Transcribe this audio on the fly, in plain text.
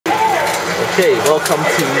Okay, welcome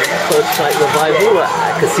to 3rdStrike Revival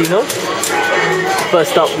at Casino.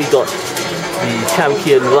 First up we got the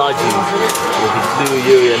champion Raju with his blue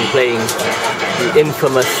Urian playing the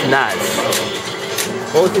infamous Naz.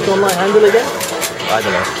 What was his online handle again? I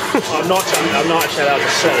don't know. I'm not actually allowed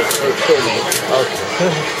to say it, so kill me.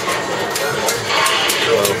 Okay.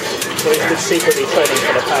 Well, so he's been secretly training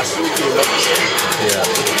for the past few months. Yeah.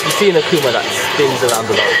 You see an Akuma that spins around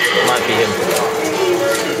the lot. Might be him.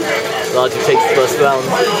 Raju takes the first round.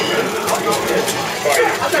 Okay.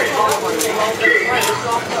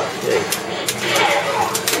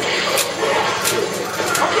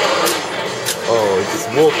 Oh, he's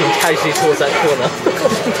just walking casually towards that corner.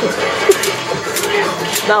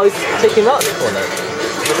 Now he's taking him out of the corner.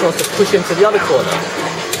 He just wants to push him to the other corner.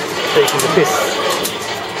 Taking the piss.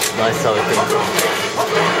 Nice how he can.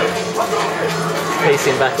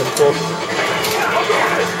 Pacing back and forth.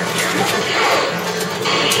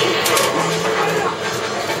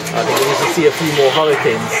 I think we need to see a few more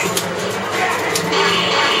hurricanes.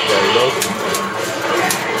 There we go.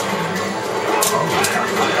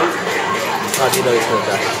 How do you know it's going to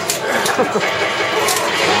dash?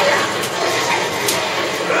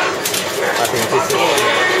 I think this is...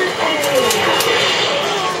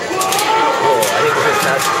 Oh, I think this is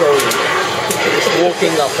now slowly. Just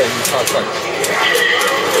walking up and can't punch.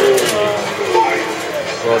 Oh.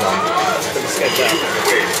 Well done. Let's get down.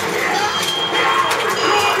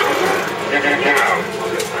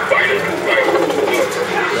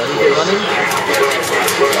 Running.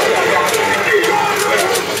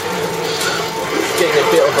 It's getting a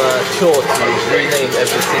bit of a chore to rename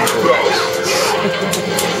every single match.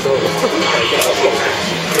 So,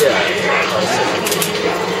 yeah.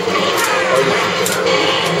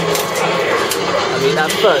 I mean,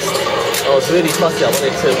 at first, I was really fussy. I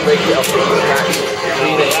wanted to break it up into each match,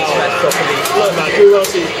 rename each match properly. Look, man, who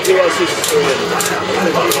else is doing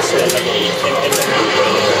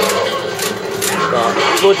but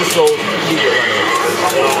we'll just go leave it running.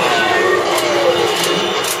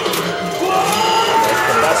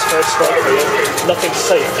 That's 3rdStrike for you. Nothing's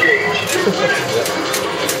safe.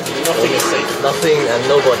 Nothing is safe. Nothing and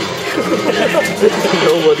nobody.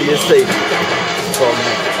 Nobody is safe from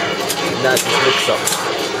Naz's mix-ups.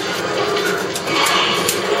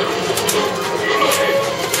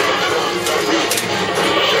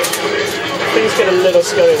 Things get a little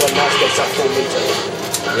scary when Naz gets that full meter.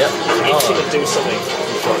 Yep. He's going to do something.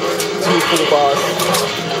 He's got 2 full bars.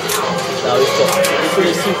 Now he's got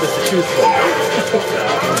 3 supers to choose from.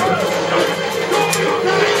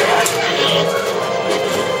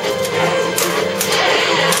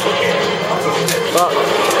 But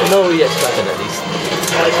no EX Dragon at least.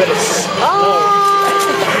 I bet it's...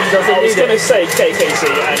 I was going to say KKZ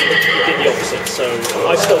and he did the opposite, so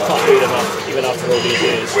I still can't beat him up, even after all these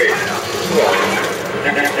years.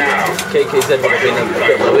 KKZ would have been a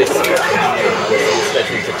bit of a risk.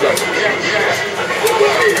 Expecting to jump.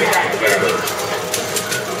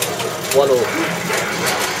 1-0.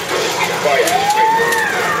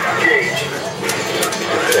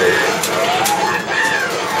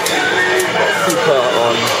 Super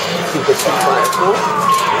on Super Street Fighter 4.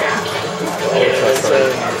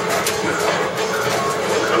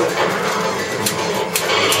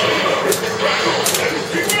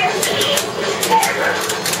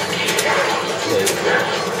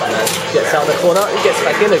 Gets out of the corner, he gets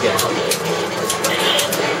back in again.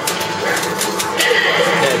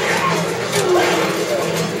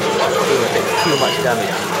 Takes too much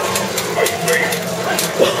damage.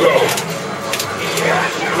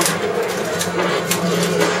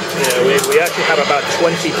 Yeah, we actually have about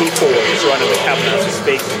 20 people surrounding the cabinet as we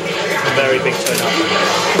speak. Very big turnout.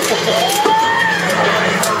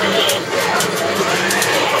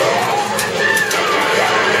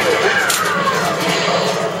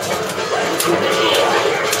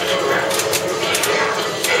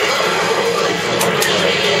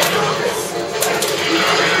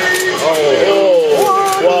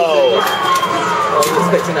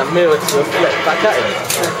 Expecting that mirror to reflect back at him.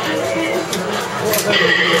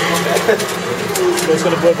 Who's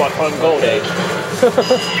going to blow my home goal, eh?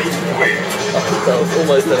 That was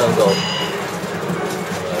almost an own goal.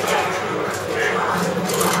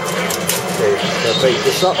 Okay, so break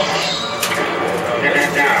this up.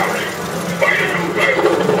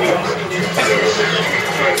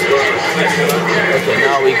 Okay,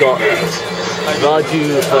 now we got Raju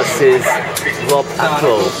versus Rob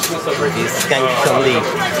Apro with his Skank Chun-Li.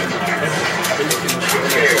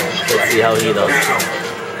 Let's see how he does.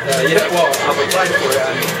 Yeah, well, I've applied for it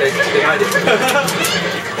and they made it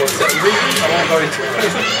for certain reasons. I won't go into it.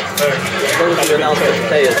 As long as you announce the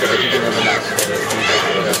players at the beginning of the match.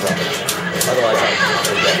 Otherwise, I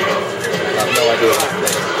have no idea what to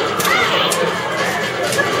play.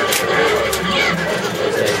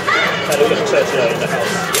 Okay. Elegant Churchill in the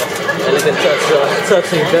house. Elegant Churchill,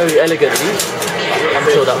 searching very elegantly. I'm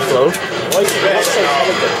sure that flow. Why is it so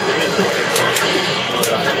elegant?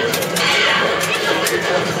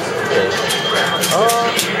 Okay.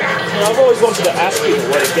 I've always wanted to ask people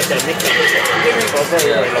where they get their nicknames for a very,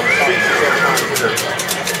 very long time.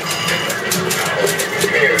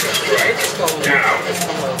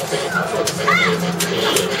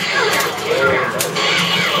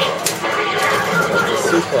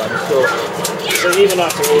 Super, I'm sure. So even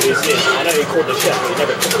after all these years, I know you called the chef, but you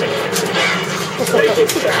never cooked anything. Very big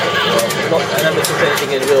chef. Well, I never took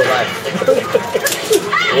anything in real life.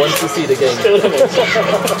 Once you see the game. Still don't know.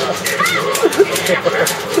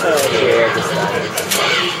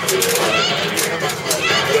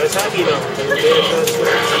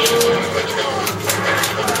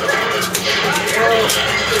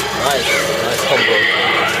 Nice combo.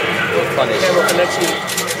 Punish. Camera connection.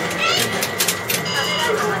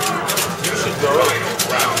 You should go up.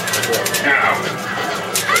 Now.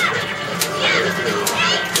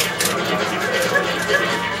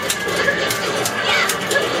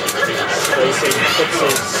 Spacing,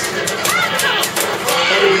 fixes.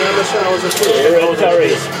 How many hours of food?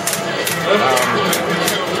 Curries.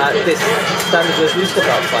 At this standard resolution,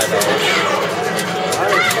 about 5 hours.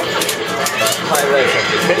 High res of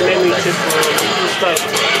this. Memory chip start.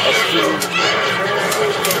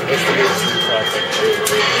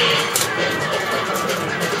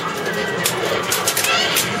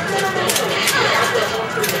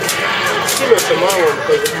 Similar to my one,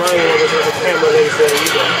 because my one was like a camera laser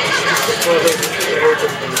either.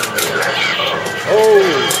 Oh,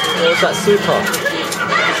 what's that super?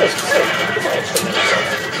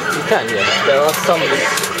 You can, yeah. There are some,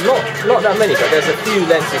 not that many, but there's a few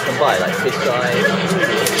lenses you can buy, like fisheye.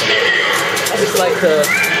 It's like a...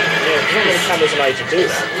 Yeah, not many cameras allow you to do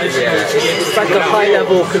that. Yeah, it's like a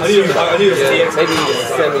high-level consumer. Yeah, maybe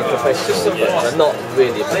semi-professional, but not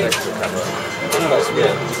really a professional camera. That's good.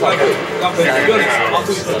 It's quite good. To be honest, I thought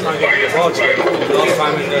you were trying to get me a large last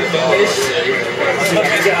time in the English.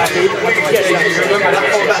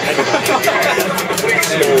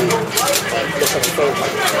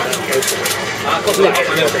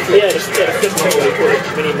 Yeah, the flip phone we call it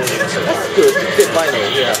mini money. That's good. Bit vinyl,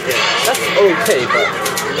 yeah. That's okay, but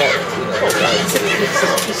not,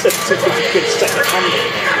 You said it's a good set of handle.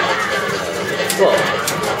 well,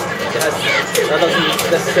 that doesn't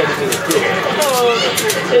necessarily mean it's good.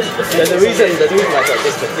 The reason I got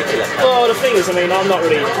this particular camera. Well, the thing is, I mean, I'm not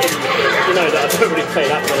really, you know, that I don't really play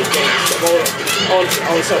that many games. Well, on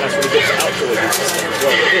its own, that's really good for outdoor use and stuff as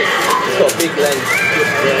well. It is. It's got a big lens.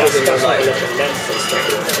 Yeah, that's like a lot of lens and stuff.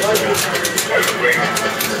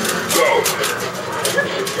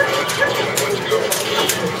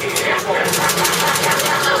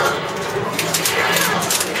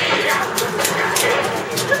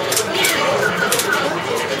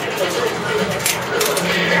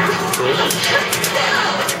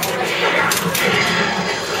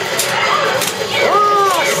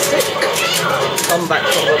 Oh, sick! Come back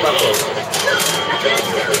from the battle.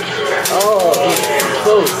 Oh, he's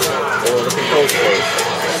close. Or the control's close.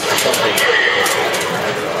 Something.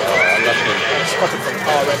 Unlucky. It's copying from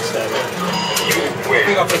RX there. I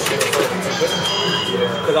think I pushed it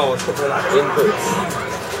because I was putting like Inputs.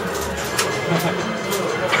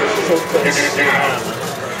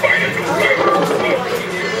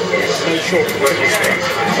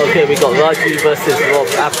 Okay, we got Raju versus Rob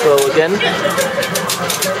Afro again.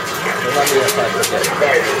 Remind me if I forget the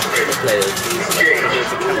players.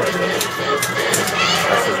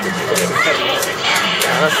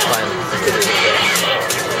 That's fine.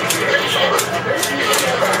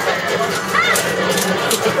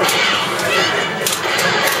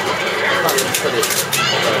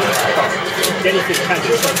 Anything can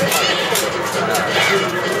do something.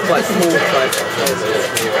 Quite small size.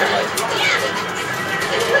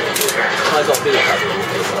 I got big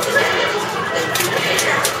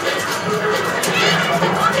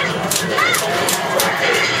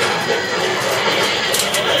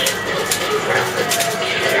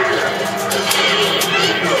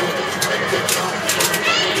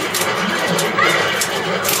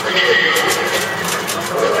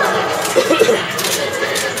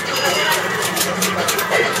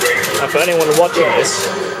And for anyone watching this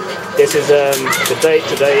is the date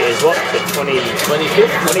today is what? The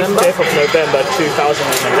 25th of November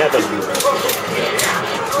 2011.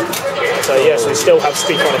 So yes, we still have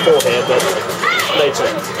Street Fighter 4 here, but later.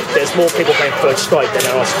 There's more people playing 3rd Strike than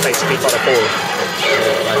there are playing Street Fighter 4.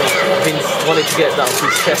 Vince wanted to get that off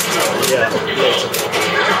his chest. Yeah, later.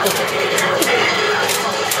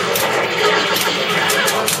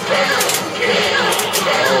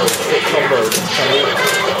 Oh, sick combo.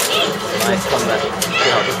 Nice comeback.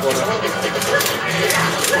 Get out the corner.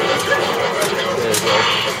 There we go.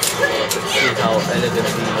 Let's see how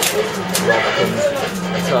elegantly Rob can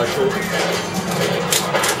turtle.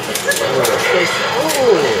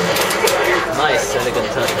 Oh, nice, elegant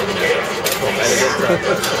turtle. Elegant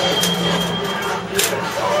turtle.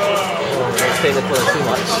 Oh, don't stay in the corner too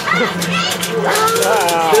much.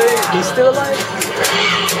 He's still alive.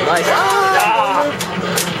 Nice.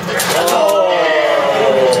 Oh!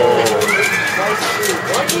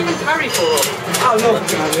 Why did you parry for? Oh no!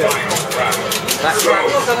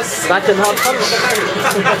 Back and hard punch.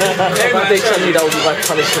 If they tell me that would be like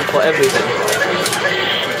punishment for everything.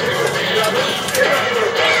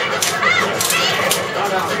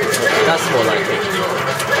 That's more like it.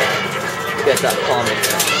 Get that palming.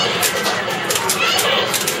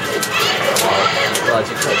 Wow,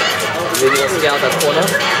 you really got to get out that corner.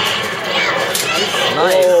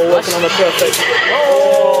 Nice. Oh, working on the perfect. Oh!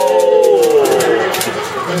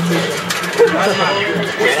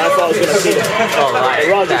 And I thought I was going to see it. Alright,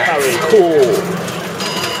 Raju parry. Cool.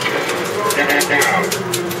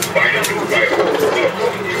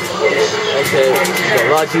 Okay, got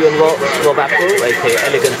Raju and Rob Apple, aka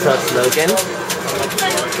Elegant Turtle again.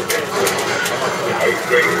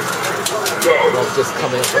 Rob just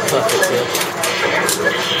coming up with perfect here.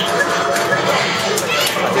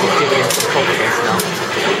 I think it's giving him some confidence now.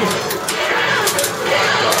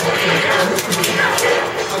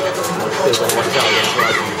 Still got to watch out against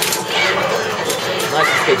Raju.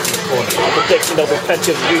 Nice escape from the corner. I'm predicting there'll be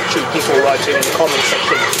plenty of YouTube people writing in the comment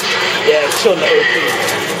section. Yeah, Chun OP.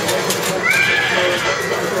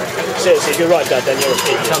 Seriously, if you're right, Dad, then you're OP.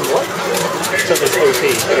 Chun what? Chun is OP,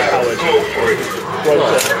 powered,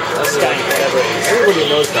 broken, skank, whatever it is. Everybody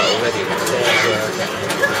knows that already.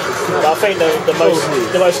 But I think the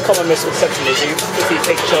most common misconception is if you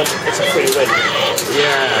pick Chun, it's a free win.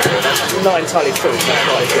 Yeah, that's Not entirely true. Not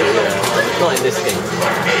entirely true. yeah. Not in this game.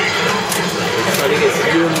 I think it's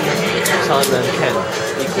Yun, Chun and Ken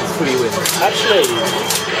equals 3 wins. Actually,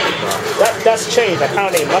 that's changed.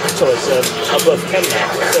 Apparently, Makoto is above Ken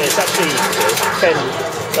now. So it's actually Ken,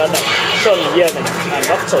 Chun, Yen, and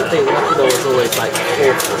Makoto. I think Makoto was always like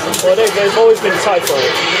 4th or something. Well, there's always been tied for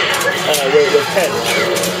with Ken.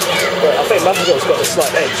 But I think Makoto's got a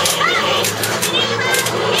slight edge.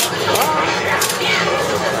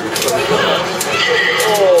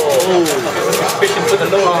 Oh! Fishing for the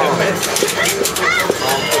low man.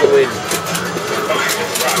 For the win.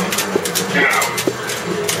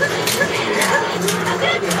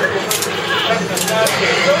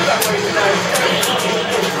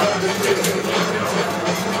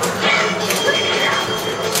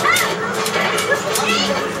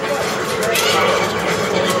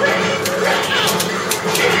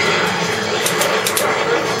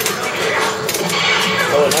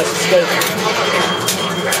 Oh, nice escape.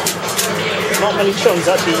 Not many Chuns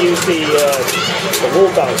actually use the wall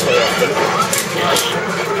bounce very often.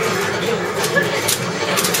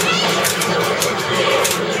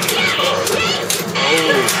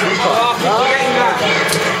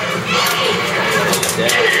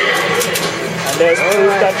 And there's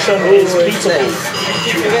proof that Chun is beatable.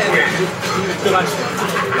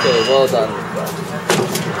 Okay, well done.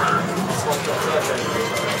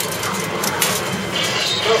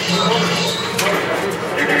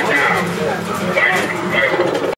 Now, fighting